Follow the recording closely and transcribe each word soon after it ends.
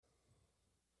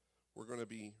We're going to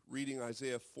be reading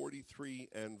Isaiah 43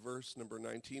 and verse number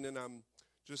 19. And I'm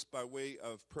just by way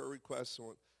of prayer requests, I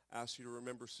want to ask you to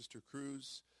remember Sister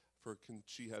Cruz.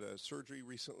 She had a surgery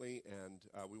recently, and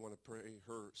we want to pray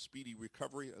her speedy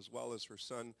recovery, as well as her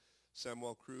son,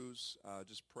 Samuel Cruz.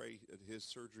 Just pray that his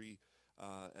surgery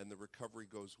and the recovery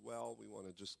goes well. We want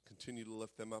to just continue to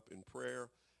lift them up in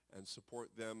prayer and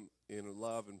support them in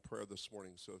love and prayer this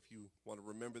morning. So if you want to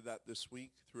remember that this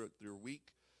week, throughout your week,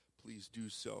 please do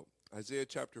so. Isaiah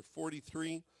chapter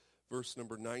 43, verse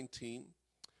number 19.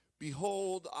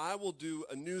 Behold, I will do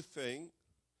a new thing.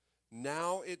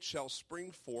 Now it shall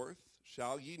spring forth.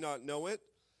 Shall ye not know it?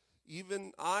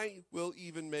 Even I will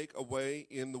even make a way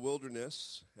in the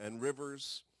wilderness and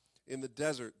rivers in the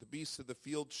desert. The beasts of the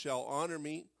field shall honor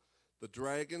me, the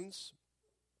dragons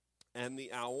and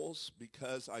the owls,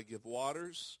 because I give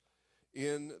waters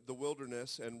in the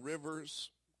wilderness and rivers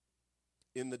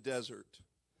in the desert.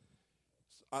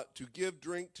 To give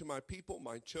drink to my people,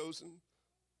 my chosen.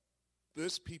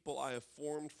 This people I have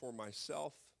formed for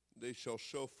myself. They shall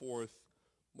show forth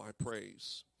my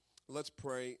praise. Let's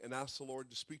pray and ask the Lord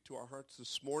to speak to our hearts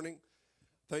this morning.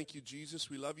 Thank you, Jesus.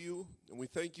 We love you, and we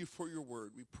thank you for your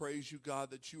word. We praise you,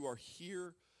 God, that you are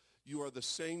here. You are the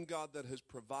same God that has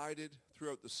provided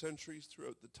throughout the centuries,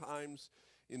 throughout the times.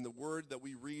 In the word that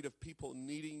we read of people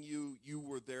needing you, you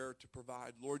were there to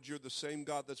provide. Lord, you're the same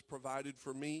God that's provided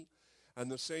for me, and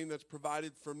the same that's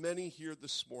provided for many here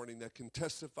this morning that can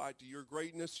testify to your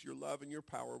greatness, your love, and your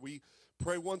power. We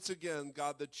pray once again,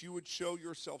 God, that you would show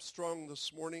yourself strong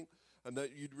this morning and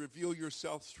that you'd reveal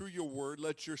yourself through your word.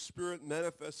 Let your spirit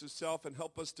manifest itself and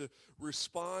help us to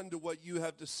respond to what you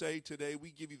have to say today.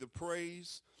 We give you the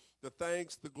praise, the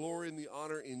thanks, the glory, and the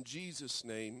honor in Jesus'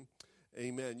 name.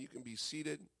 Amen. You can be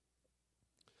seated.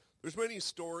 There's many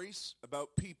stories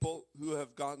about people who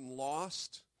have gotten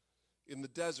lost in the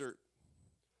desert.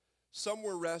 Some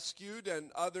were rescued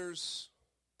and others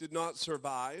did not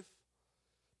survive.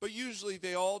 But usually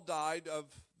they all died of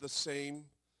the same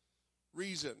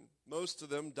reason. Most of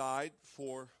them died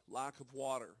for lack of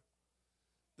water.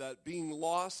 That being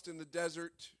lost in the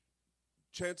desert,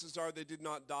 chances are they did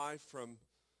not die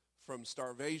from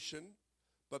starvation.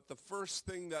 But the first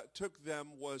thing that took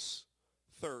them was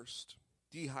thirst,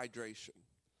 dehydration.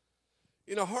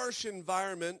 In a harsh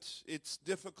environment, it's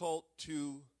difficult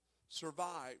to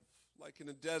survive, like in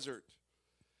a desert.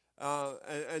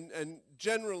 And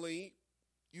generally,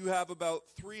 you have about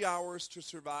 3 hours to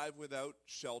survive without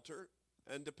shelter,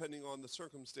 and depending on the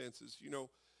circumstances. You know,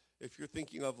 if you're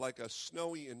thinking of like a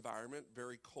snowy environment,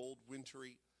 very cold,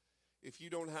 wintry, if you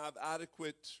don't have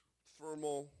adequate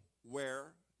thermal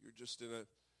wear, you're just in a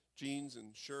jeans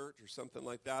and shirt or something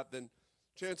like that, then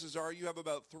chances are you have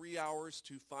about 3 hours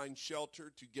to find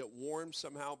shelter, to get warm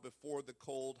somehow before the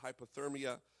cold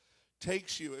hypothermia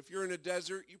takes you. If you're in a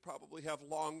desert, you probably have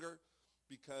longer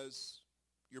because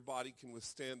your body can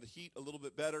withstand the heat a little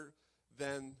bit better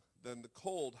than the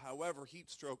cold. However, heat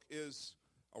stroke is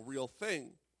a real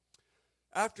thing.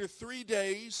 After 3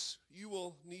 days, you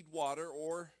will need water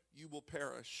or you will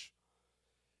perish.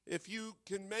 If you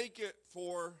can make it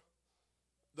for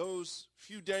those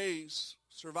few days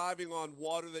surviving on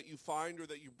water that you find or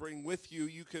that you bring with you,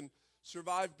 you can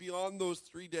survive beyond those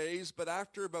 3 days. But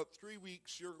after about 3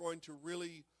 weeks, you're going to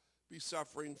really be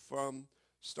suffering from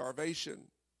starvation.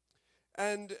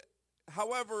 And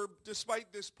however,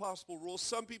 despite this possible rule,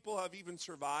 some people have even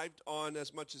survived on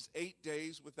as much as 8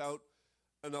 days without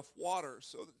enough water.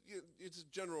 So it's a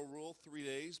general rule, 3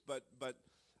 days, but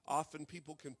often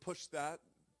people can push that,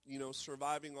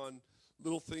 surviving on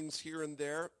little things here and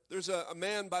there. There's a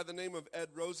man by the name of Ed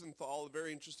Rosenthal, a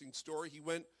very interesting story. He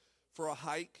went for a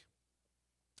hike,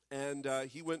 and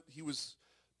he was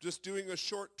just doing a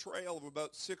short trail of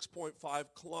about 6.5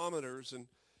 kilometers, and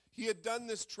he had done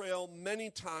this trail many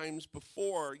times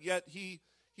before, yet he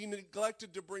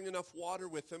neglected to bring enough water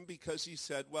with him because he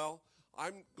said, well,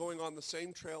 I'm going on the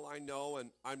same trail I know,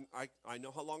 and I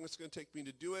know how long it's going to take me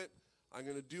to do it. I'm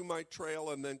going to do my trail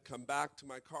and then come back to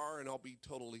my car, and I'll be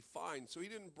totally fine. So he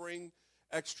didn't bring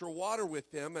extra water with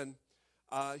him, and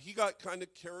he got kind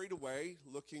of carried away,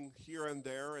 looking here and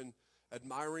there and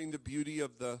admiring the beauty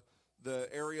of the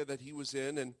area that he was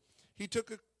in. And he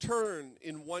took a turn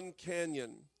in one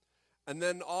canyon and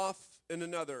then off in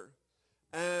another.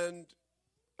 And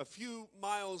a few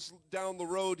miles down the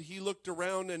road, he looked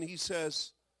around and he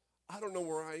says, I don't know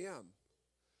where I am.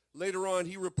 Later on,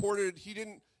 he reported he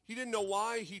didn't know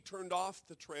why he turned off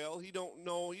the trail. He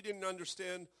didn't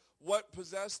understand what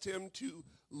possessed him to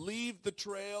leave the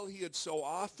trail he had so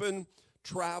often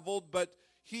traveled. But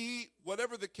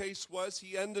whatever the case was,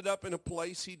 he ended up in a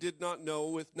place he did not know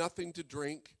with nothing to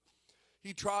drink.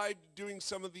 He tried doing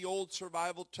some of the old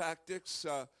survival tactics,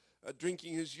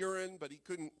 drinking his urine, but he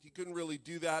couldn't really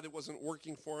do that. It wasn't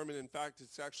working for him, and in fact,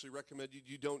 it's actually recommended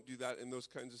you don't do that in those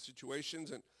kinds of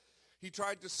situations. And he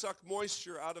tried to suck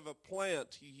moisture out of a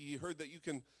plant. He heard that you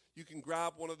can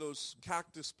grab one of those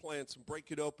cactus plants and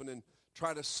break it open and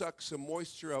try to suck some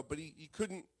moisture out, but he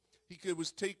couldn't. It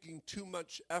was taking too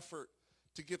much effort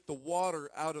to get the water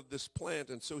out of this plant,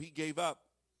 and so he gave up.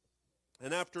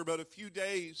 And after about a few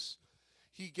days,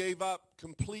 he gave up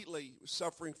completely,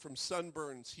 suffering from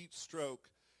sunburns, heat stroke,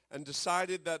 and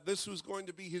decided that this was going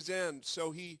to be his end.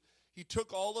 So he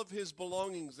took all of his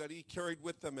belongings that he carried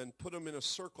with him and put them in a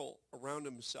circle around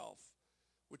himself,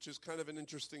 which is kind of an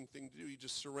interesting thing to do. He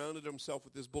just surrounded himself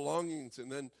with his belongings, and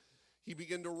then he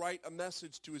began to write a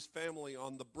message to his family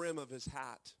on the brim of his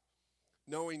hat,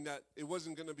 knowing that it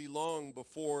wasn't going to be long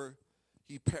before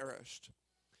he perished.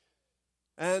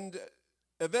 And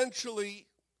eventually,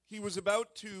 he was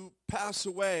about to pass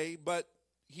away, but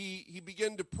he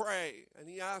began to pray, and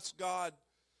he asked God,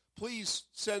 please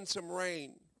send some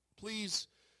rain. Please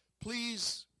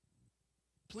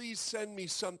send me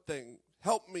something.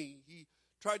 Help me. He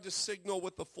tried to signal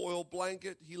with a foil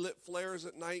blanket. He lit flares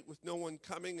at night with no one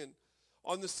coming, and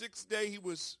on the sixth day, he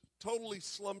was totally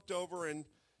slumped over and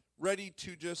ready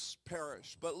to just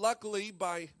perish. But luckily,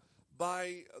 by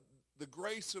the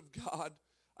grace of God,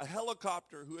 a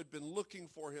helicopter who had been looking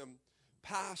for him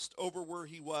passed over where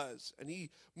he was, and he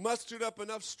mustered up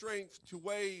enough strength to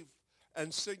wave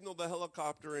and signal the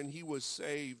helicopter, and he was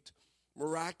saved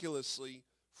miraculously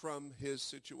from his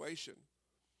situation.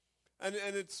 And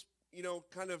it's,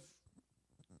 kind of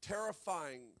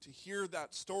terrifying to hear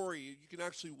that story. You can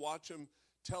actually watch him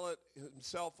tell it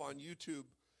himself on YouTube,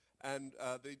 and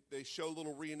they show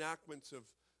little reenactments of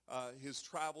his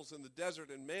travels in the desert.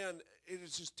 And man, it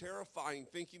is just terrifying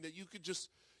thinking that you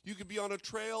could be on a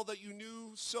trail that you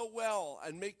knew so well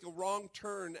and make a wrong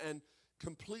turn and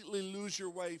completely lose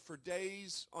your way for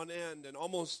days on end and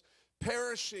almost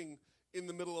perishing in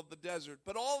the middle of the desert.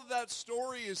 But all of that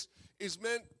story is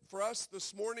meant for us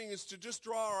this morning is to just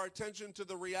draw our attention to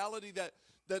the reality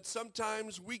that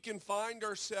sometimes we can find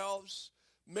ourselves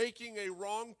making a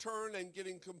wrong turn and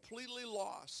getting completely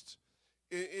lost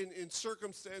in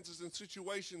circumstances and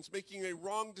situations, making a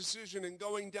wrong decision and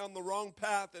going down the wrong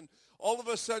path, and all of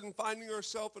a sudden finding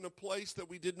ourselves in a place that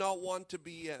we did not want to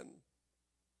be in.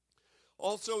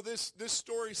 Also, this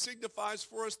story signifies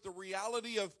for us the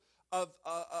reality of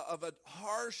a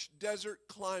harsh desert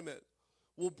climate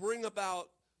will bring about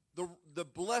the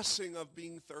blessing of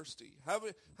being thirsty.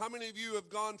 How many of you have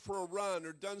gone for a run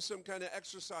or done some kind of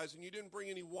exercise and you didn't bring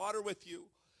any water with you?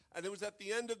 And it was at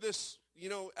the end of this,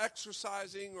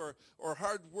 exercising or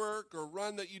hard work or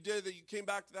run that you did that you came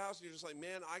back to the house and you're just like,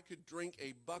 man, I could drink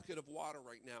a bucket of water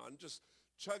right now and just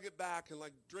chug it back and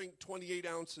drink 28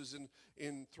 ounces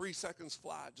in 3 seconds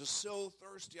flat. Just so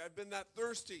thirsty. I've been that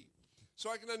thirsty.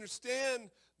 So I can understand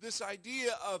this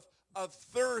idea of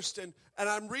thirst. And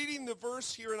I'm reading the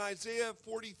verse here in Isaiah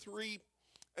 43,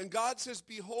 and God says,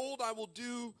 behold, I will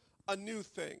do a new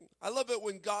thing. I love it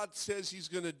when God says he's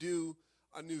going to do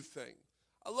a new thing.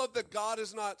 I love that God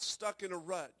is not stuck in a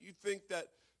rut. You think that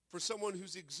for someone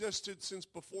who's existed since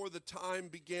before the time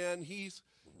began, he's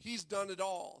done it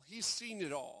all. He's seen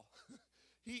it all.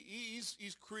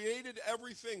 He's created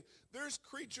everything. There's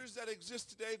creatures that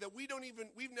exist today that we've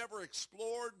never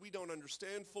explored, we don't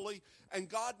understand fully, and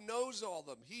God knows all of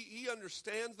them. He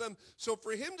understands them. So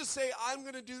for him to say, I'm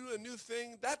going to do a new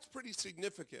thing, that's pretty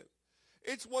significant.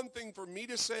 It's one thing for me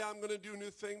to say I'm going to do a new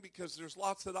thing because there's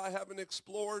lots that I haven't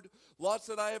explored, lots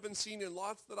that I haven't seen, and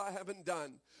lots that I haven't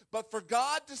done. But for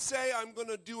God to say I'm going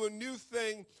to do a new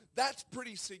thing, that's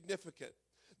pretty significant.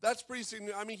 That's pretty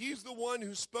significant. I mean, he's the one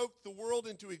who spoke the world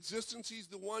into existence. He's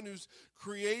the one who's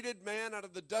created man out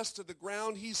of the dust of the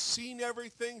ground. He's seen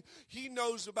everything. He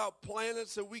knows about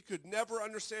planets that we could never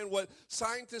understand. What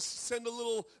scientists send a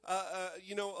little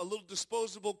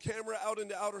disposable camera out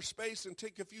into outer space and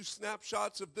take a few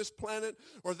snapshots of this planet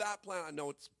or that planet. I know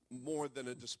it's more than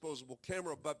a disposable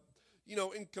camera, but,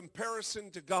 in comparison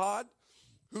to God,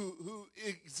 who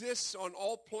exists on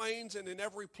all planes and in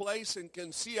every place and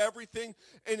can see everything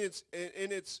in its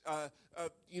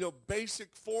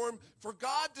basic form. For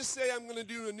God to say, I'm going to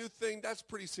do a new thing, that's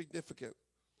pretty significant.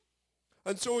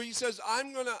 And so he says,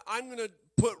 I'm going to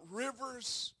put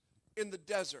rivers in the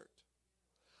desert.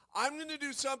 I'm going to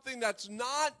do something that's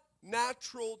not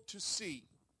natural to see.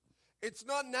 It's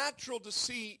not natural to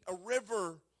see a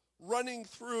river running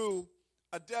through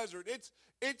a desert.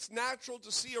 It's natural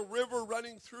to see a river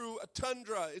running through a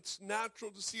tundra. It's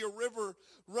natural to see a river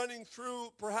running through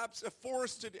perhaps a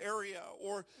forested area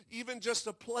or even just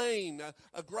a plain,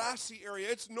 a grassy area.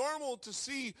 It's normal to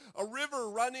see a river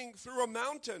running through a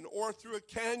mountain or through a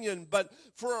canyon. But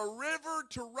for a river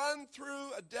to run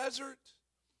through a desert,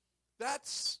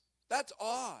 that's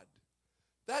odd.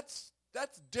 That's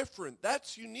different.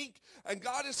 That's unique. And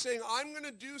God is saying, I'm going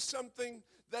to do something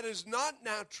that is not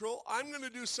natural. I'm going to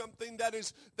do something that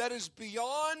is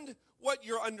beyond what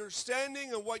your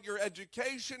understanding and what your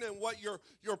education and what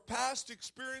your past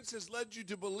experience has led you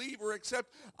to believe or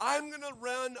accept. I'm going to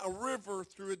run a river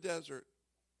through a desert.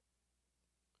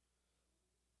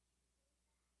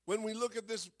 When we look at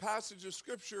this passage of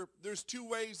Scripture, there's two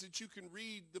ways that you can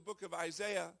read the book of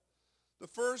Isaiah. The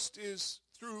first is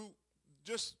through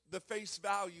just the face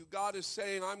value. God is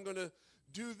saying, I'm going to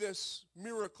do this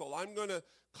miracle. I'm going to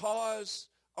cause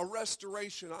a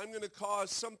restoration. I'm going to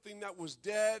cause something that was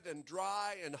dead and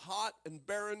dry and hot and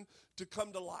barren to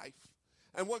come to life.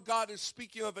 And what God is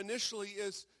speaking of initially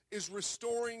is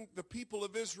restoring the people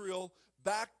of Israel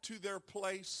back to their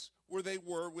place where they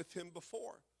were with him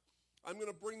before. I'm going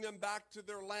to bring them back to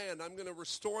their land. I'm going to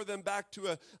restore them back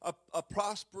to a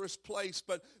prosperous place.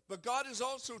 But God is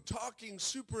also talking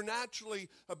supernaturally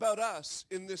about us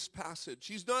in this passage.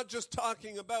 He's not just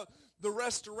talking about the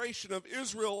restoration of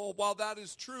Israel, while that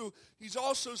is true. He's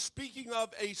also speaking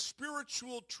of a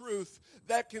spiritual truth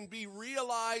that can be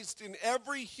realized in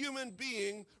every human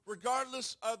being,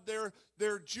 regardless of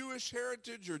their Jewish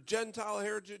heritage or Gentile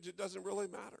heritage. It doesn't really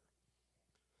matter.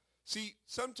 See,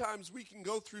 sometimes we can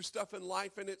go through stuff in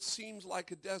life and it seems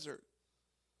like a desert.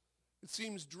 It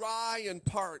seems dry and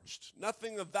parched,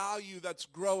 nothing of value that's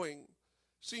growing.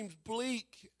 Seems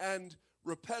bleak and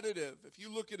repetitive. If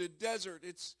you look at a desert,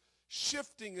 it's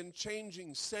shifting and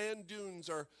changing. Sand dunes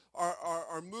are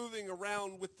moving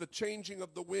around with the changing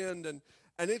of the wind, and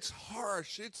it's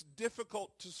harsh. It's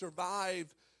difficult to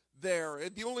survive there.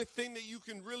 And the only thing that you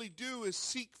can really do is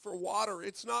seek for water.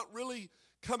 It's not really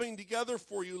coming together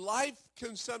for you. Life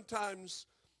can sometimes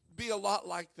be a lot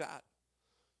like that.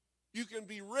 You can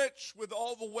be rich with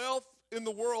all the wealth in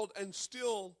the world and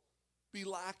still be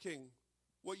lacking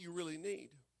what you really need.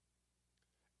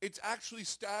 It's actually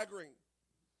staggering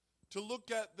to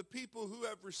look at the people who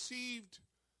have received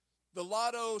the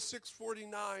Lotto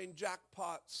 649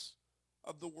 jackpots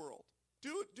of the world.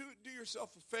 Do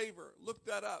yourself a favor. Look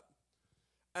that up,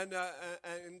 and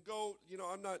go.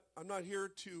 I'm not here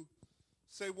to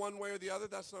say one way or the other.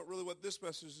 That's not really what this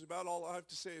message is about. All I have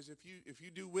to say is if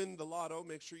you do win the lotto,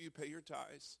 make sure you pay your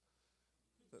tithes.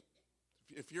 But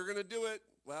if you're going to do it,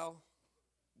 well,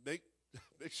 make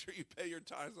sure you pay your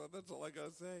tithes. That's all I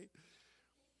got to say.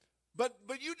 But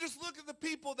you just look at the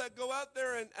people that go out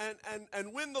there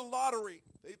and win the lottery.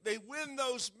 They win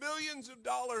those millions of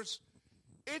dollars.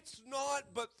 It's not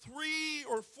but 3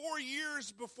 or 4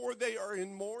 years before they are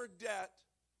in more debt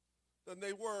than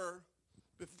they were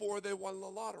before they won the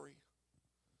lottery.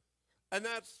 And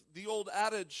that's the old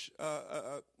adage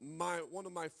one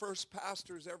of my first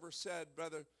pastors ever said,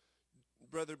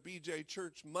 Brother B.J.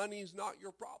 Church, money's not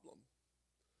your problem.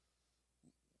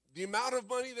 The amount of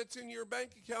money that's in your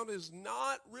bank account is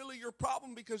not really your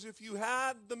problem, because if you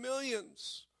had the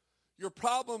millions, your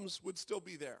problems would still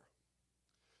be there.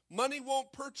 Money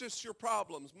won't purchase your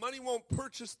problems. Money won't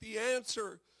purchase the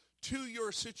answer to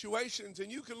your situations.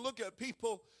 And you can look at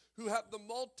people who have the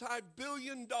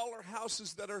multi-billion-dollar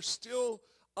houses that are still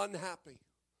unhappy.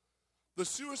 The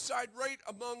suicide rate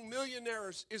among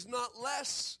millionaires is not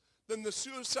less than the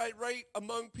suicide rate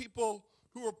among people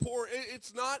who are poor.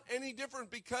 It's not any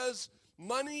different, because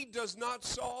money does not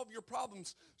solve your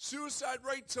problems. Suicide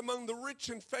rates among the rich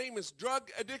and famous, drug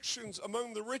addictions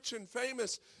among the rich and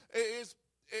famous,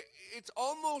 it's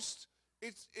almost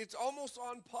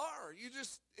on par.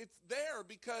 It's there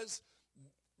because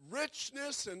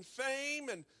richness and fame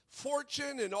and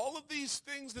fortune and all of these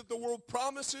things that the world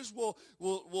promises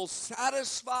will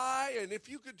satisfy, and if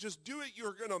you could just do it,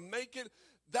 you're going to make it.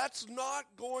 That's not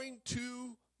going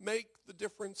to make the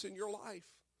difference in your life.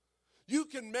 You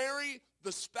can marry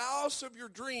the spouse of your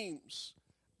dreams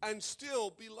and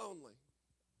still be lonely.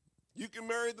 You can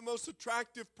marry the most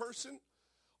attractive person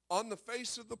on the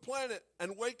face of the planet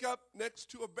and wake up next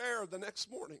to a bear the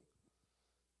next morning.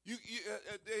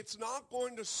 It's not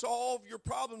going to solve your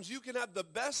problems. You can have the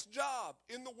best job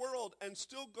in the world and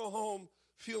still go home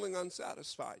feeling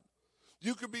unsatisfied.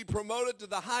 You could be promoted to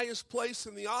the highest place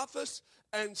in the office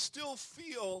and still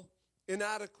feel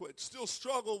inadequate, still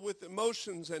struggle with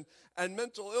emotions and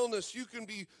mental illness. You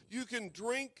can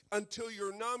drink until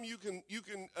you're numb. You can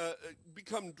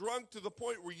become drunk to the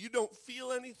point where you don't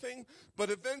feel anything, but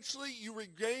eventually you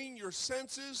regain your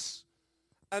senses,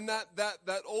 and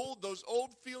those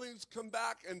old feelings come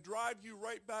back and drive you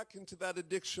right back into that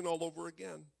addiction all over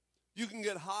again. You can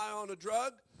get high on a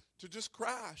drug to just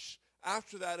crash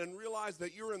after that and realize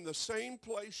that you're in the same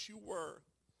place you were.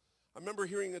 I remember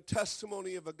hearing a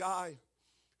testimony of a guy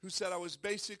who said, I was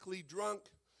basically drunk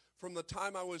from the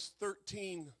time I was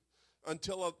 13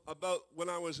 until about when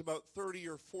I was about 30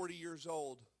 or 40 years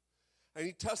old. And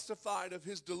he testified of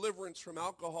his deliverance from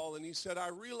alcohol, and he said, I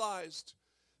realized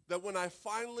that when I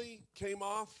finally came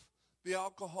off the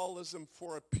alcoholism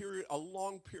for a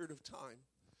long period of time,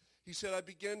 he said, I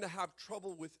began to have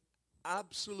trouble with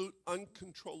absolute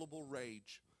uncontrollable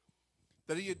rage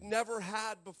that he had never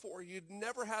had before. He had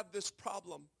never had this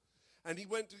problem. And he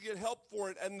went to get help for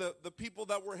it, and the people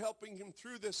that were helping him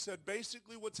through this said,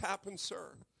 basically what's happened,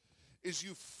 sir, is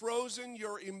you've frozen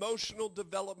your emotional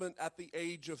development at the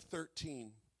age of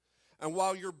 13. And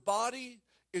while your body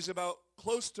is about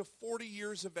close to 40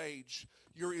 years of age,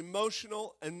 your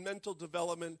emotional and mental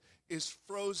development is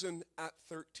frozen at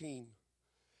 13.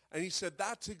 And he said,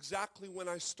 that's exactly when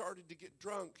I started to get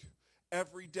drunk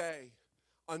every day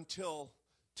until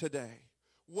today.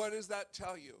 What does that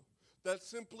tell you? That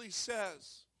simply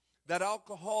says that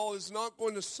alcohol is not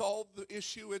going to solve the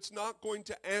issue. It's not going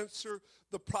to answer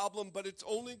the problem, but it's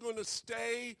only going to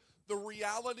stay the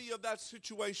reality of that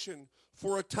situation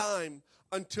for a time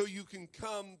until you can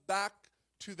come back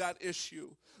to that issue.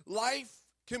 Life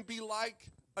can be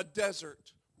like a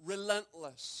desert,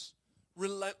 relentless.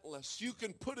 You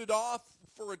can put it off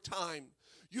for a time.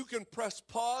 You can press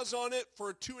pause on it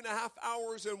for 2.5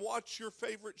 hours and watch your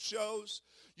favorite shows.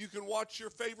 You can watch your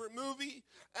favorite movie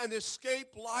and escape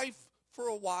life for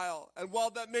a while. And while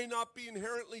that may not be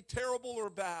inherently terrible or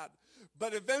bad,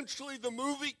 but eventually the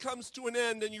movie comes to an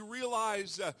end and you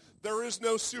realize there is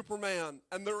no Superman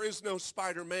and there is no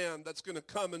Spider-Man that's going to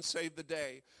come and save the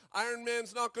day. Iron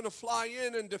Man's not going to fly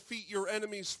in and defeat your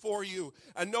enemies for you.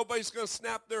 And nobody's going to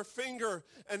snap their finger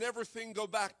and everything go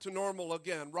back to normal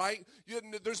again, right?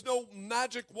 There's no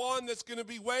magic wand that's going to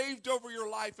be waved over your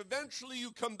life. Eventually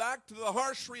you come back to the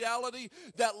harsh reality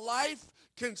that life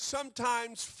can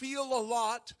sometimes feel a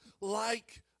lot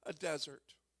like a desert.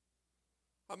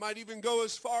 I might even go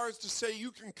as far as to say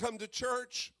you can come to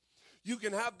church. You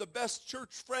can have the best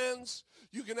church friends.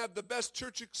 You can have the best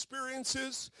church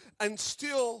experiences and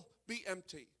still be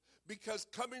empty. Because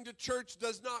coming to church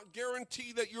does not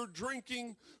guarantee that you're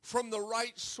drinking from the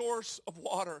right source of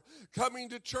water. Coming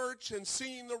to church and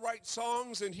singing the right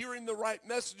songs and hearing the right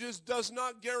messages does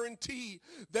not guarantee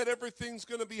that everything's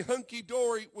going to be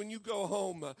hunky-dory when you go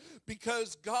home.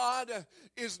 Because God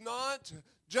is not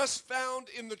just found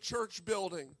in the church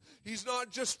building. He's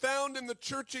not just found in the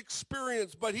church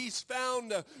experience, but he's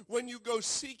found when you go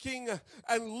seeking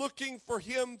and looking for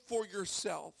him for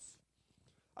yourself.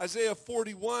 Isaiah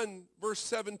 41, verse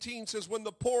 17 says, when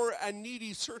the poor and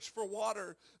needy search for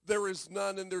water, there is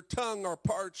none, and their tongue are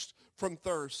parched from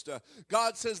thirst.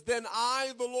 God says, then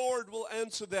I, the Lord, will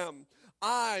answer them.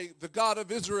 I, the God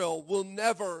of Israel, will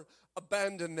never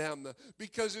abandon them,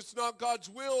 because it's not God's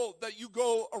will that you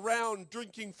go around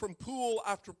drinking from pool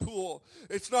after pool.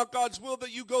 It's not God's will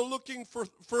that you go looking for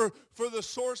the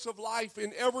source of life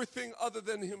in everything other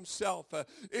than himself.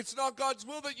 It's not God's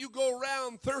will that you go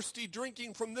around thirsty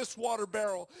drinking from this water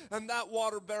barrel and that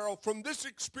water barrel, from this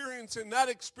experience and that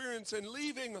experience, and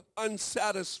leaving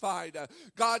unsatisfied.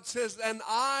 God says, and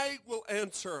I will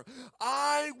answer.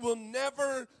 I will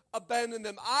never abandon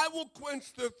them. I will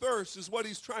quench their thirst, is what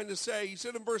he's trying to say. He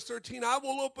said in verse 13, I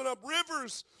will open up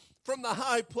rivers from the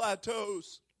high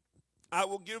plateaus. I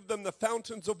will give them the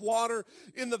fountains of water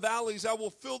in the valleys. I will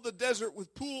fill the desert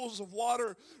with pools of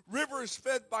water. Rivers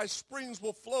fed by springs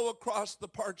will flow across the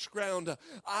parched ground.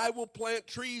 I will plant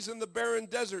trees in the barren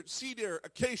desert, cedar,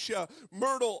 acacia,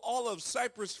 myrtle, olive,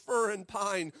 cypress, fir, and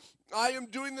pine. I am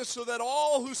doing this so that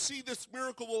all who see this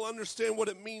miracle will understand what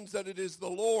it means that it is the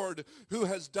Lord who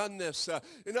has done this.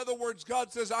 In other words,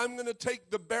 God says, I'm going to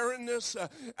take the barrenness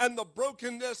and the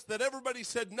brokenness that everybody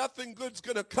said nothing good's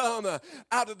going to come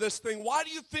out of this thing. Why do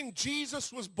you think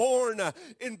Jesus was born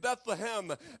in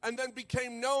Bethlehem and then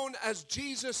became known as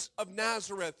Jesus of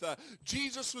Nazareth?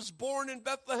 Jesus was born in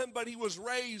Bethlehem, but he was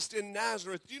raised in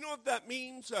Nazareth. Do you know what that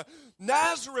means?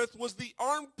 Nazareth was the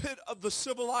armpit of the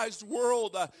civilized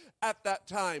world at that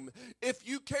time. If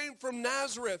you came from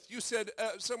Nazareth, you said,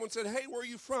 someone said, hey, where are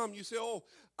you from? You say,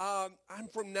 I'm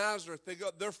from Nazareth.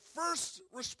 Their first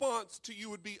response to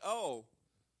you would be, oh,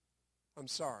 I'm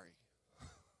sorry.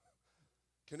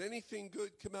 Can anything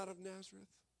good come out of Nazareth?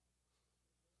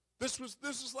 This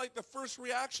is like the first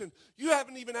reaction. You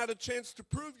haven't even had a chance to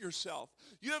prove yourself.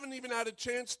 You haven't even had a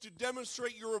chance to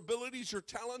demonstrate your abilities, your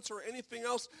talents, or anything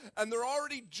else. And they're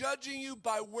already judging you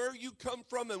by where you come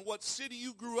from and what city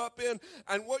you grew up in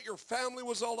and what your family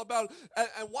was all about.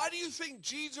 And why do you think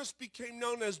Jesus became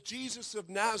known as Jesus of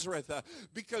Nazareth?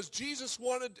 Because Jesus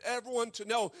wanted everyone to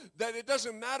know that it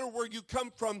doesn't matter where you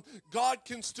come from. God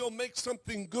can still make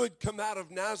something good come out of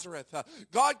Nazareth.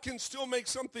 God can still make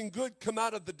something good come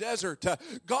out of the desert.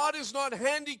 God is not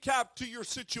handicapped to your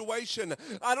situation.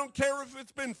 I don't care if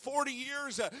it's been 40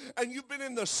 years and you've been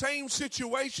in the same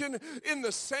situation, in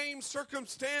the same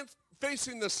circumstance,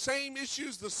 facing the same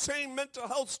issues, the same mental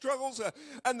health struggles,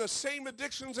 and the same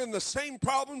addictions and the same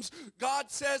problems.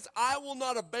 God says, I will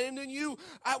not abandon you.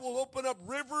 I will open up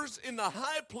rivers in the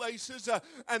high places,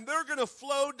 and they're going to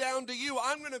flow down to you.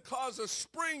 I'm going to cause a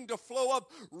spring to flow up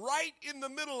right in the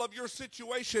middle of your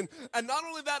situation. And not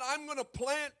only that, I'm going to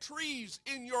plant trees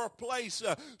in your place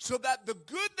so that the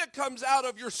good that comes out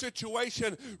of your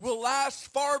situation will last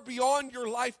far beyond your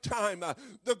lifetime.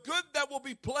 The good that will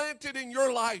be planted in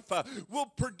your life will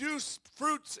produce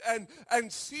fruits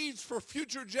and seeds for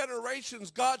future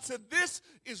generations. God said, this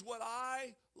is what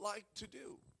I like to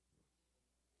do.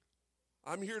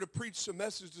 I'm here to preach some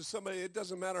message to somebody. It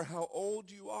doesn't matter how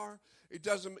old you are.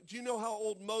 Do you know how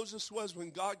old Moses was when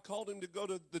God called him to go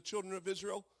to the children of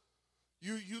Israel?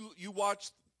 You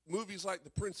watch movies like The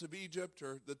Prince of Egypt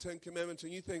or The Ten Commandments,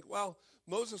 and you think, well,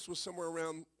 Moses was somewhere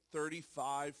around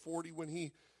 35, 40 when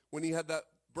he had that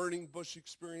burning bush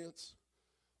experience.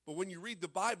 But when you read the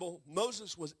Bible,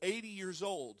 Moses was 80 years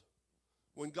old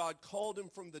when God called him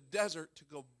from the desert to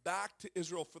go back to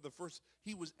Israel for the first.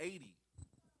 He was 80.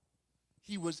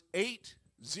 He was 80,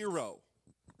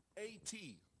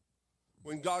 A-T,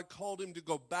 when God called him to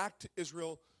go back to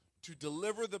Israel to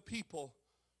deliver the people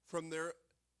from their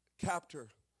captor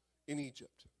in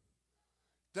Egypt.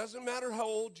 Doesn't matter how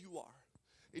old you are.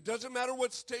 It doesn't matter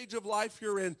what stage of life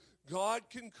you're in. God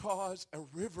can cause a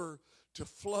river to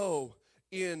flow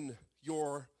in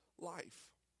your life.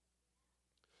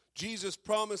 Jesus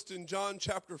promised in John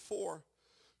chapter 4,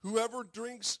 whoever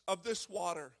drinks of this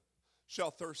water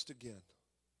shall thirst again.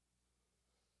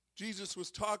 Jesus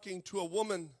was talking to a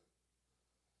woman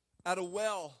at a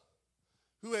well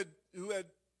who had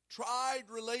tried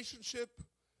relationship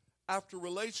after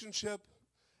relationship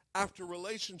after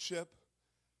relationship,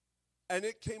 and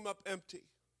it came up empty.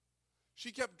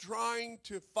 She kept trying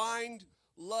to find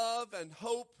love and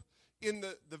hope in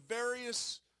the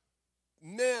various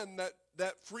men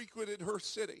that frequented her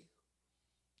city.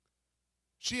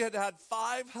 She had had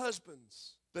 5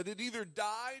 husbands that had either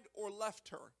died or left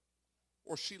her,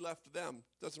 or she left them.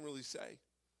 Doesn't really say.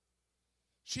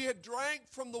 She had drank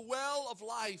from the well of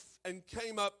life and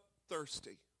came up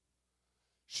thirsty.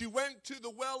 She went to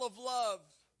the well of love,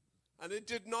 and it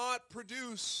did not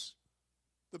produce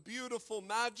the beautiful,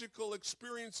 magical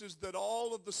experiences that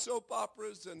all of the soap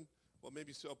operas and, well,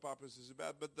 maybe soap operas isn't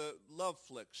bad, but the love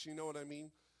flicks, you know what I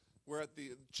mean? We're at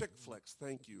the chick flicks,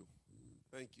 thank you.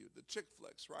 The chick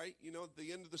flicks, right? You know, at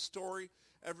the end of the story,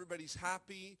 everybody's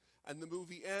happy, and the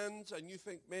movie ends, and you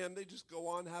think, man, they just go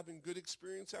on having good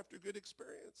experience after good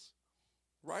experience,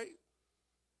 right?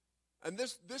 And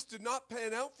this did not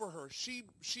pan out for her. She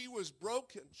was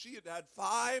broken. She had had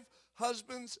 5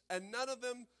 husbands, and none of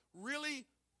them really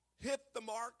hit the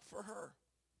mark for her.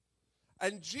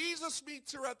 And Jesus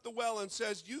meets her at the well and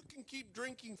says, you can keep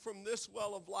drinking from this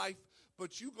well of life,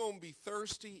 but you're going to be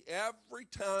thirsty every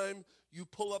time you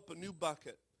pull up a new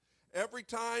bucket. Every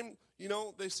time, you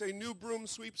know, they say new broom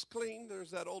sweeps clean.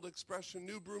 There's that old expression,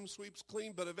 new broom sweeps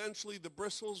clean, but eventually the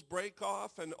bristles break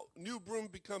off and new broom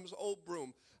becomes old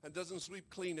broom and doesn't sweep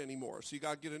clean anymore. So you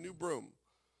got to get a new broom.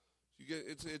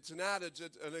 It's an adage,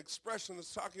 it's an expression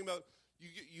that's talking about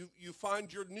you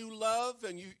find your new love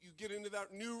and you get into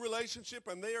that new relationship,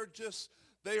 and they are just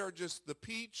the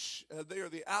peach. They are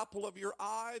the apple of your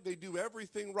eye. They do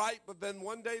everything right, but then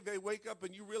one day they wake up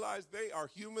and you realize they are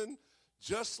human,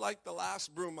 just like the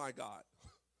last broom I got.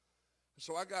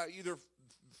 So I got to either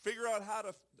figure out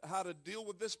how to deal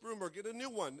with this broom or get a new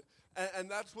one.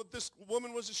 And that's what this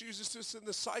woman was. She was just in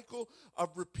the cycle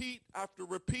of repeat after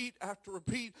repeat after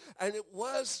repeat, and it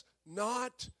was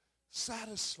not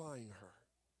satisfying her.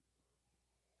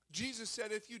 Jesus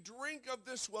said, if you drink of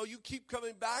this well, you keep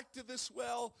coming back to this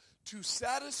well to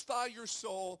satisfy your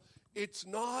soul, it's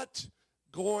not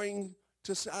going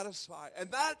to satisfy.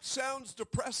 And that sounds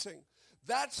depressing.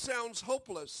 That sounds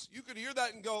hopeless. You could hear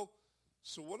that and go,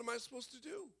 so what am I supposed to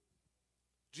do?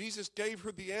 Jesus gave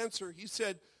her the answer. He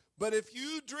said, but if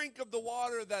you drink of the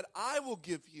water that I will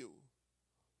give you,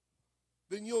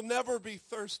 then you'll never be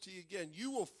thirsty again.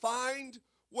 You will find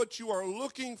what you are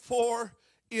looking for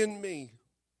in me.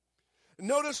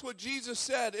 Notice what Jesus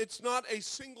said. It's not a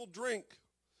single drink.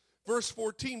 Verse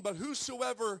 14, but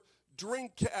whosoever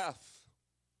drinketh.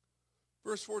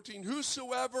 Verse 14,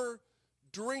 whosoever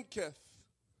drinketh.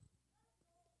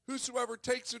 Whosoever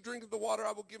takes a drink of the water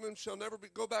I will give him shall never be.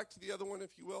 Go back to the other one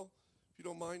if you will, if you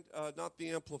don't mind. Not the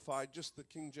Amplified, just the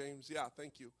King James. Yeah,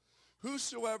 thank you.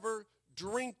 Whosoever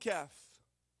drinketh.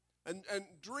 And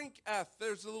drinketh,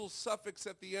 there's a little suffix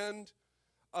at the end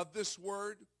of this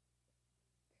word.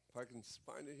 If I can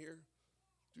find it here.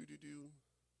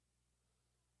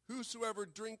 Whosoever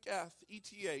drinketh,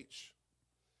 E-T-H.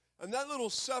 And that little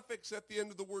suffix at the end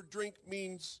of the word drink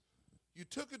means you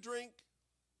took a drink,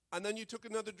 and then you took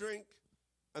another drink,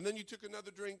 and then you took another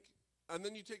drink, and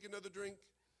then you take another drink.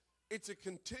 It's a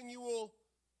continual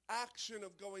action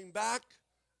of going back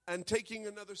and taking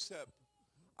another sip.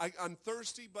 I'm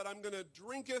thirsty, but I'm going to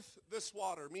drinketh this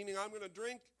water, meaning I'm going to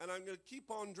drink, and I'm going to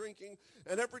keep on drinking.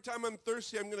 And every time I'm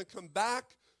thirsty, I'm going to come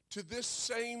back to this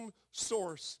same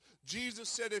source. Jesus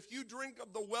said, if you drink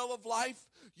of the well of life,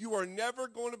 you are never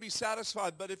going to be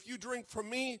satisfied. But if you drink from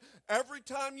me, every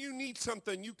time you need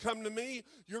something, you come to me,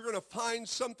 you're going to find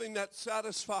something that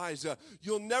satisfies.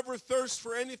 You'll never thirst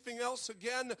for anything else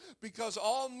again, because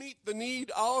I'll meet the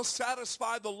need. I'll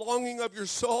satisfy the longing of your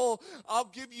soul. I'll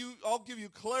give you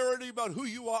clarity about who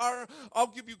you are. I'll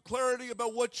give you clarity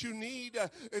about what you need.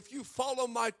 If you follow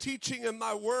my teaching and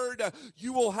my word,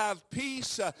 you will have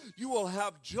peace. You will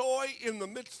have joy in the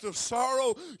midst of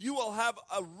sorrow. You will have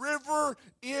a river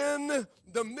in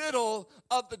the middle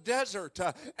of the desert.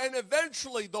 And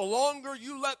eventually, the longer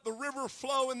you let the river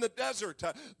flow in the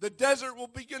desert will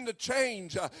begin to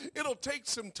change. It'll take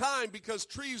some time because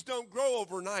trees don't grow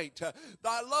overnight.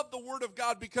 I love the Word of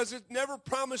God because it never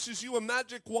promises you a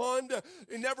magic wand.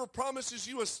 It never promises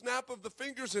you a snap of the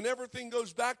fingers and everything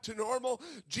goes back to normal.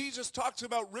 Jesus talks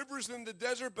about rivers in the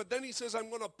desert, but then he says, I'm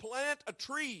going to plant a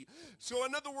tree. So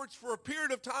in other words, for a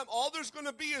period of time, all there's going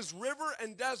to be is river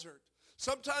and desert.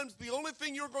 Sometimes the only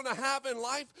thing you're going to have in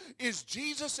life is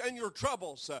Jesus and your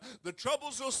troubles. The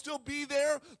troubles will still be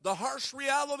there. The harsh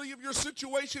reality of your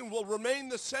situation will remain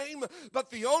the same. But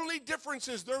the only difference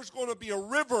is there's going to be a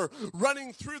river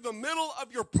running through the middle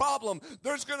of your problem.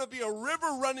 There's going to be a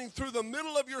river running through the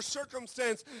middle of your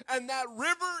circumstance. And that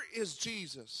river is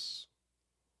Jesus.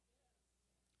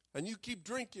 And you keep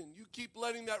drinking. You keep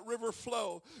letting that river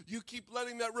flow. You keep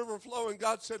letting that river flow. And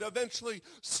God said eventually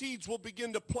seeds will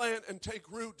begin to plant and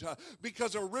take root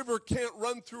because a river can't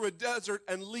run through a desert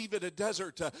and leave it a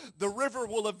desert. The river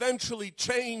will eventually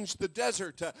change the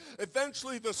desert.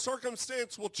 Eventually the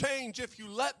circumstance will change if you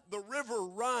let the river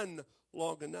run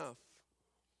long enough.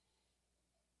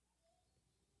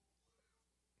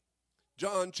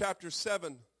 John chapter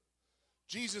 7,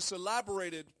 Jesus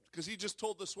elaborated because he just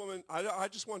told this woman, I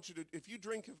just want you to, if you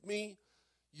drink of me,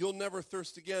 you'll never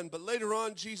thirst again. But later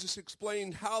on, Jesus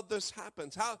explained how this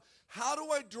happens. How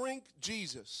do I drink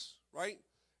Jesus, right?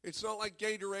 It's not like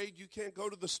Gatorade. You can't go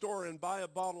to the store and buy a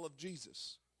bottle of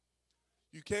Jesus.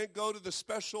 You can't go to the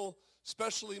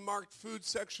specially marked food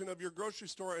section of your grocery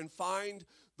store and find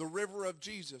the river of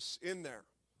Jesus in there.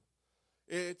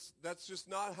 That's just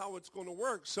not how it's going to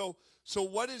work. So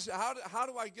how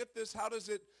do I get this? How does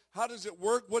it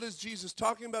work? What is Jesus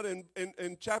talking about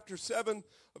in chapter 7,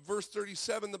 verse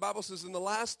 37? The Bible says, in the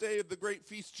last day of the great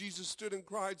feast, Jesus stood and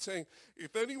cried, saying,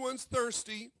 if anyone's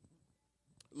thirsty,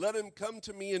 let him come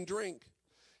to me and drink.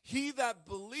 He that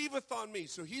believeth on me.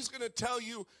 So he's going to tell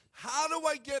you, how do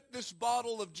I get this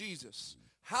bottle of Jesus?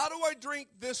 How do I drink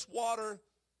this water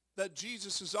that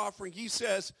Jesus is offering? He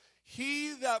says,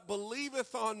 he that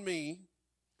believeth on me,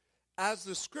 as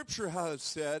the scripture has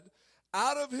said,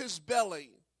 out of his belly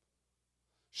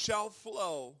shall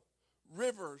flow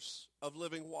rivers of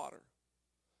living water.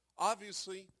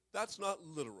 Obviously, that's not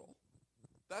literal.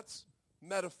 That's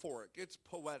metaphoric. It's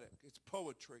poetic. It's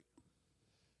poetry.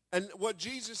 And what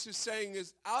Jesus is saying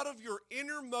is, out of your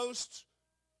innermost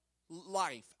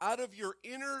life, out of your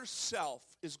inner self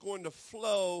is going to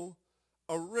flow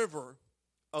a river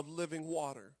of living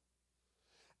water.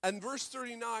 And verse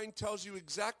 39 tells you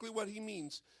exactly what he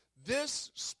means. This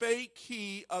spake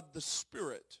he of the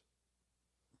Spirit.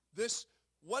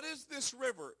 What is this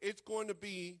river? It's going to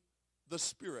be the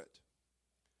Spirit.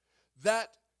 That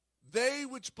they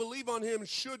which believe on him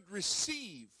should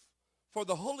receive, for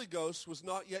the Holy Ghost was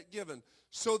not yet given.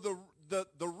 So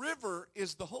the river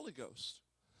is the Holy Ghost.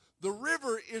 The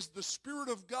river is the Spirit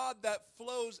of God that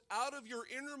flows out of your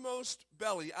innermost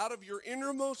belly, out of your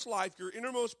innermost life, your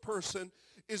innermost person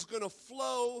is going to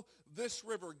flow this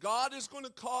river. God is going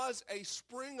to cause a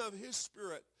spring of his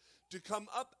Spirit to come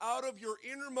up out of your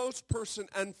innermost person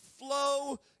and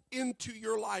flow into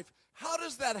your life. How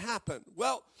does that happen?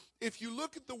 Well, if you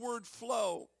look at the word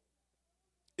flow,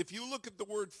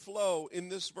 in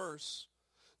this verse,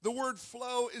 the word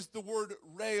flow is the word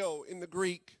reo in the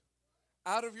Greek.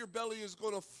 Out of your belly is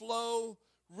going to flow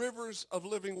rivers of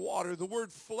living water. The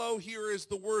word flow here is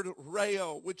the word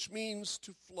reo, which means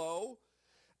to flow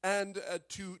and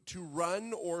to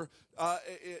run or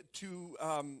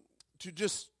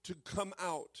to come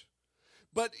out.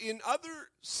 But in other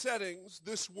settings,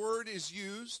 this word is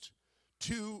used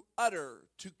to utter,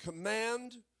 to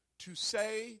command, to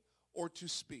say, or to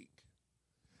speak.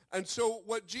 And so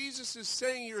what Jesus is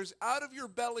saying here is, out of your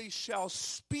belly shall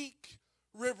speak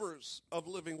rivers of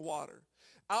living water.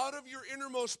 Out of your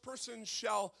innermost person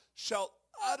shall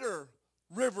utter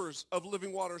rivers of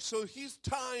living water. So he's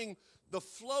tying the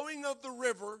flowing of the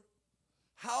river.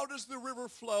 How does the river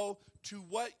flow? To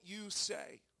what you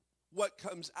say, what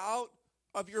comes out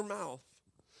of your mouth.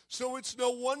 So it's no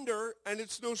wonder and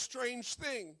it's no strange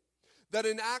thing that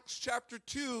in Acts chapter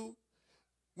 2,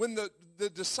 when the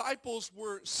disciples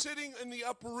were sitting in the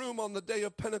upper room on the day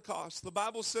of Pentecost, the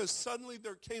Bible says suddenly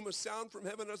there came a sound from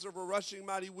heaven as of a rushing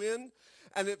mighty wind,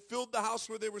 and it filled the house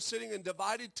where they were sitting, and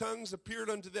divided tongues appeared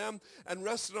unto them and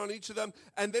rested on each of them.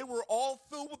 And they were all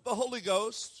filled with the Holy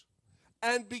Ghost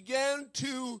and began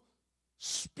to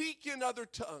speak in other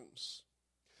tongues.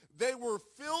 They were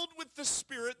filled with the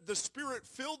Spirit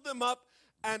filled them up,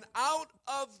 and out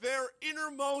of their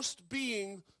innermost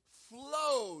being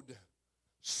flowed,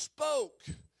 spoke,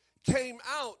 came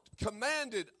out,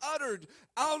 commanded, uttered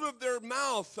out of their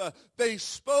mouth. They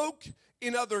spoke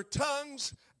in other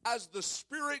tongues as the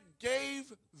Spirit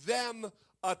gave them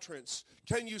utterance.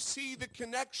 Can you see the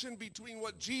connection between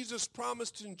what Jesus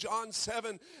promised in John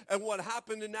 7 and what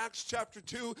happened in Acts chapter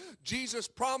 2? Jesus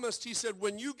promised, he said,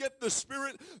 when you get the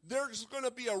Spirit, there's going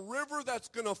to be a river that's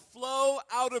going to flow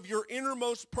out of your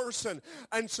innermost person.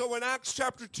 And so in Acts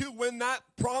chapter 2, when that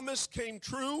promise came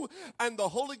true and the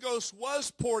Holy Ghost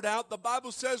was poured out, the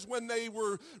Bible says when they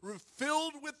were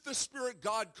filled with the Spirit,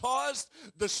 God caused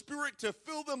the Spirit to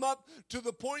fill them up to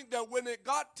the point that when it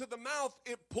got to the mouth,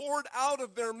 it poured out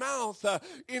of their mouth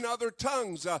in other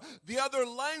tongues, the other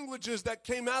languages that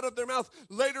came out of their mouth.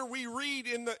 Later we read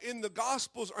in the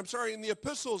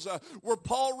epistles, where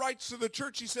Paul writes to the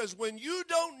church, he says, when you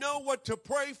don't know what to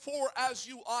pray for as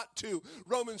you ought to,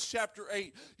 Romans chapter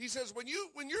 8, he says, when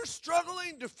you're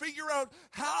struggling to figure out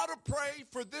how to pray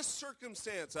for this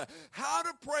circumstance, how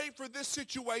to pray for this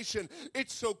situation,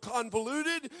 it's so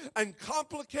convoluted and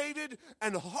complicated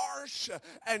and harsh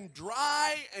and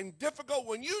dry and difficult.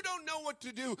 When you don't know what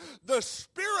to do, the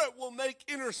Spirit will make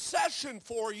intercession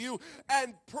for you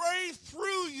and pray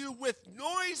through you with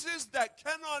noises that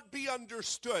cannot be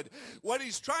understood. What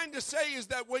he's trying to say is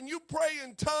that when you pray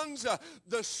in tongues,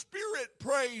 the Spirit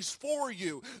prays for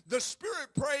you. The Spirit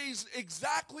prays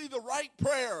exactly the right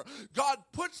prayer. God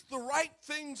puts the right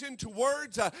things into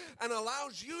words and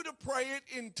allows you to pray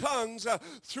it in tongues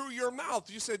through your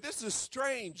mouth. You say, this is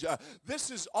strange. This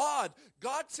is odd.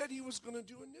 God said he was going to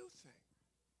do a new thing.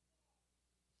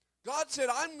 God said,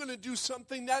 I'm going to do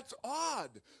something that's odd,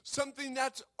 something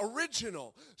that's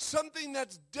original, something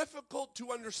that's difficult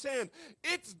to understand.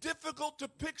 It's difficult to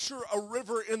picture a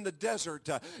river in the desert.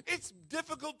 It's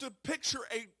difficult to picture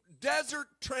a desert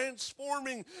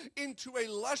transforming into a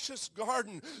luscious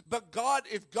garden. But God,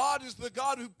 if God is the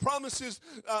God who promises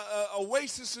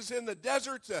oases in the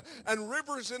desert and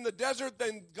rivers in the desert,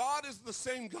 then God is the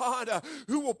same God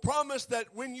who will promise that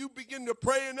when you begin to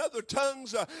pray in other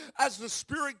tongues, as the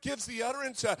Spirit gives the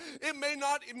utterance, it may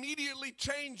not immediately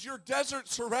change your desert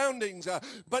surroundings,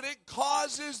 but it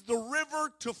causes the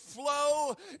river to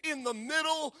flow in the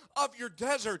middle of your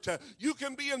desert. You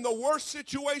can be in the worst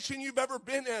situation you've ever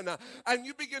been in, and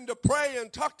you begin to pray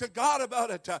and talk to God about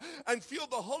it and feel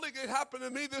the Holy Ghost. Happen to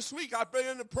me this week. I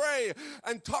began to pray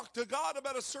and talk to God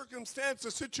about a circumstance,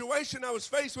 a situation I was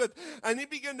faced with, and he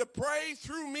began to pray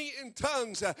through me in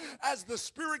tongues as the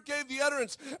Spirit gave the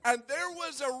utterance, and there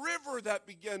was a river that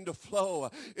began to flow.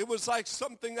 It was like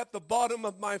something at the bottom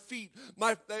of my feet.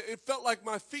 It felt like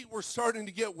my feet were starting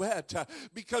to get wet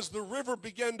because the river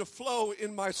began to flow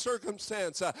in my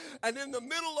circumstance. And in the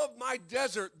middle of my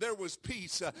desert, there was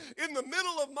peace. In the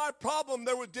middle of my problem,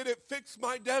 did it fix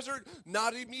my desert?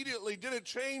 Not immediately. Did it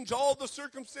change all the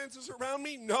circumstances around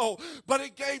me? No. But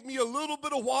it gave me a little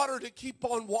bit of water to keep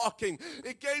on walking.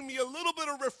 It gave me a little bit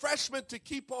of refreshment to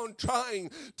keep on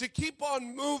trying, to keep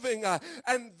on moving.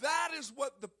 And that is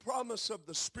what the promise of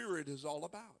the Spirit is all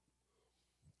about.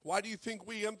 Why do you think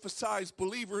we emphasize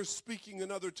believers speaking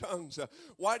in other tongues?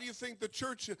 Why do you think the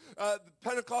church, the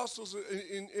Pentecostals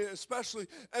especially,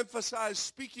 emphasize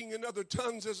speaking in other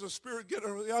tongues as the Spirit gets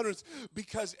the utterance?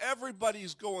 Because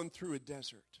everybody's going through a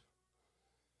desert.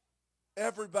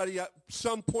 Everybody at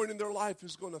some point in their life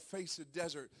is going to face a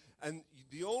desert. And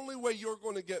the only way you're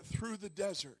going to get through the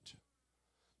desert,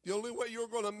 the only way you're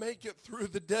going to make it through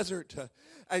the desert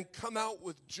and come out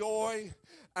with joy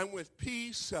and with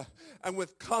peace and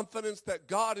with confidence that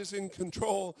God is in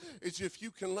control is if you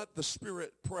can let the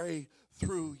Spirit pray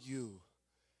through you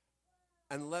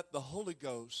and let the Holy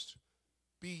Ghost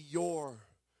be your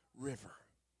river.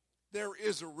 There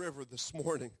is a river this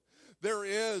morning. There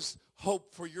is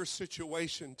hope for your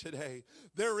situation today.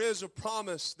 There is a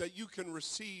promise that you can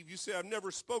receive. You say, I've never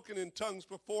spoken in tongues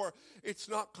before. It's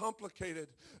not complicated.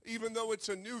 Even though it's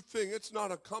a new thing, it's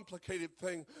not a complicated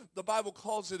thing. The Bible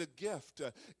calls it a gift.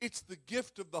 It's the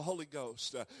gift of the Holy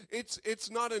Ghost.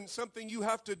 It's not in something you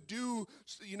have to do.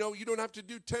 You don't have to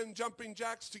do 10 jumping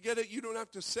jacks to get it. You don't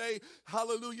have to say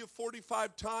hallelujah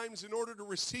 45 times in order to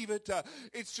receive it.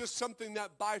 It's just something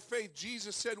that by faith,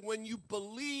 Jesus said, when you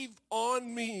believe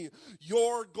on me,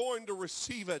 you're going to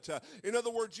receive it. In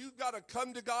other words, you've got to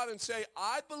come to God and say,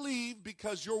 I believe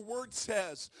because your word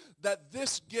says that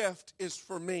this gift is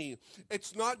for me.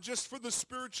 It's not just for the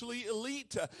spiritually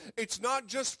elite. It's not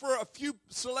just for a few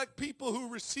select people who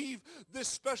receive this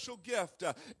special gift.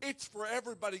 It's for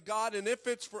everybody, God. And if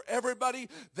it's for everybody,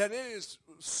 then it is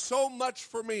so much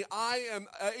for me. I am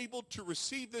able to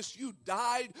receive this. You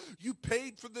died. You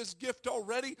paid for this gift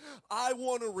already. I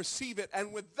want to receive it.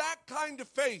 And with that kind of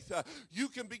faith, you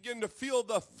can begin to feel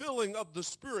the filling of the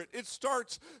Spirit. It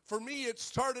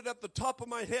started at the top of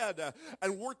my head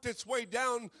and worked its way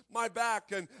down my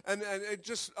back and it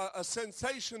just a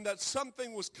sensation that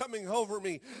something was coming over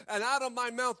me. And out of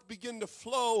my mouth began to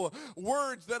flow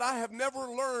words that I have never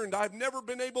learned. I've never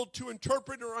been able to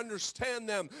interpret or understand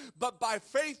them. But by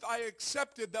faith, I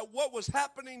accepted that what was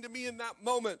happening to me in that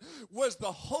moment was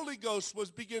the Holy Ghost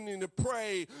was beginning to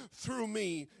pray through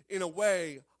me in a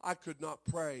way I could not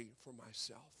pray for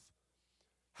myself.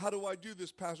 How do I do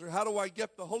this, Pastor? How do I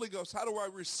get the Holy Ghost? How do I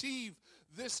receive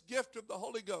this gift of the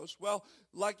Holy Ghost? Well,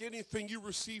 like anything you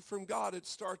receive from God, it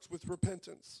starts with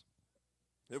repentance.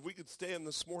 If we could stand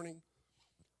this morning,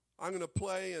 I'm going to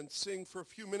play and sing for a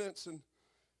few minutes, and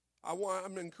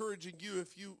I'm encouraging you,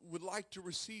 if you would like to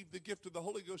receive the gift of the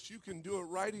Holy Ghost, you can do it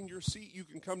right in your seat. You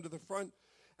can come to the front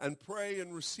and pray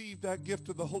and receive that gift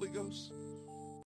of the Holy Ghost.